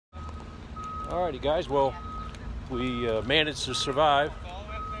Alrighty guys, well we managed to survive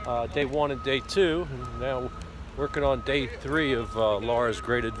day 1 and day 2, and now working on day 3 of Laura's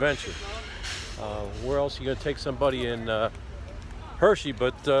great adventure. Where else are you going to take somebody in Hershey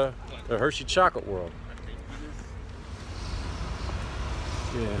but the Hershey Chocolate World?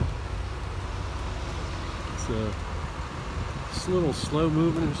 Yeah, it's a little slow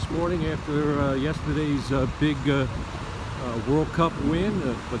moving this morning after yesterday's big World Cup win,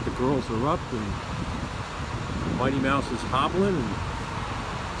 but the girls are up and Mighty Mouse is hobbling, and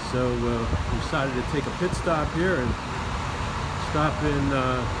so we decided to take a pit stop here and stop and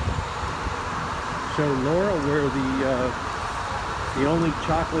show Laura where the only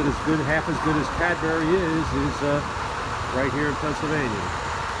chocolate is good, half as good as Cadbury is right here in Pennsylvania.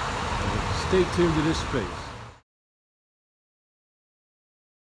 Stay tuned to this space.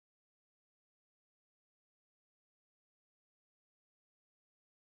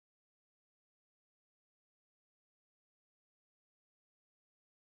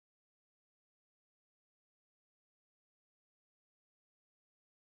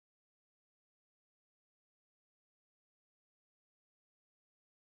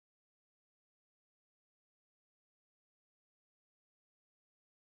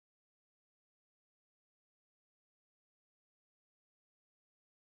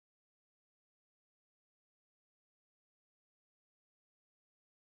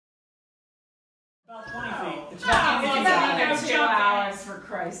 About 20 feet. It's about 2 hours, for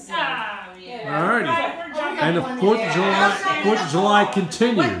Christ's sake. Alrighty. And the 4th of July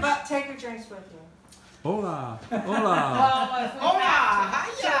continues. But take your drinks with you. Hola. Hola. Hola.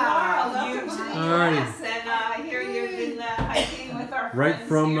 Hiya. Welcome to the Alrighty. U.S. And here you've been hiking with our friends Right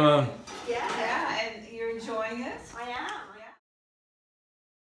from here. Yeah, and you're enjoying it? I am.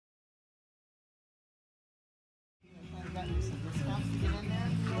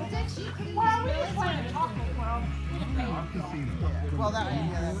 Well, we just wanted to talk with World. Well, that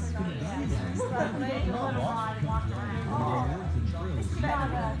was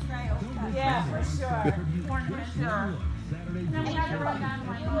yeah, for sure. For sure. You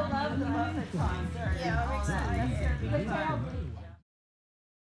will love the Buffett concert. Yeah, I'm excited.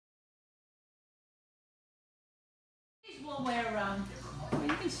 These will wear, well,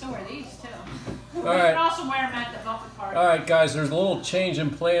 you can still wear these too. All You right. can also wear them at the Buffett party. Alright guys, there's a little change in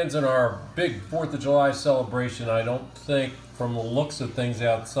plans in our big 4th of July celebration. I don't think, from the looks of things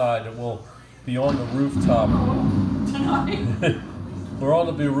outside, that we'll be on the rooftop. Tonight. We're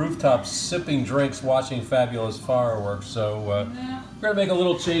on the rooftop sipping drinks, watching fabulous fireworks. So we're going to make a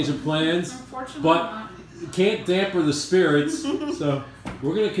little change in plans. Unfortunately But not. can't damper the spirits. So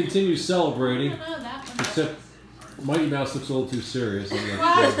we're going to continue celebrating. I don't know that one. Except Mighty Mouse looks a little too serious.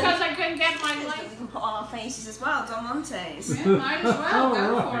 Well, it's because I couldn't get my light. We can put on our faces as well, Don Montes. Yeah, might as well.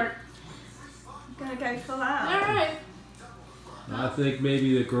 Go Alright. for it. I'm gonna go full out. Alright. I think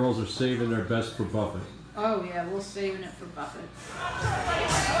maybe the girls are saving their best for Buffett. Oh yeah, we're saving it for Buffett.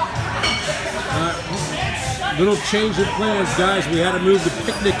 Little change in plans, guys. We had to move the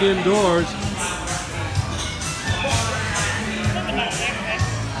picnic indoors.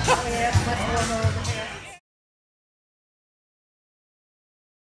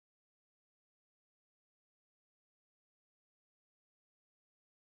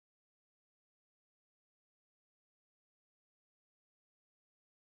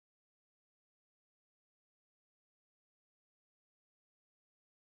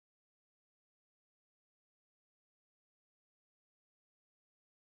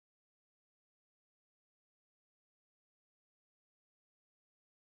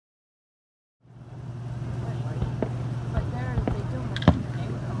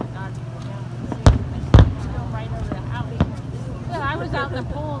 I was out in the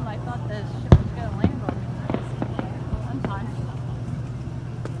pool and I thought the ship was going to land.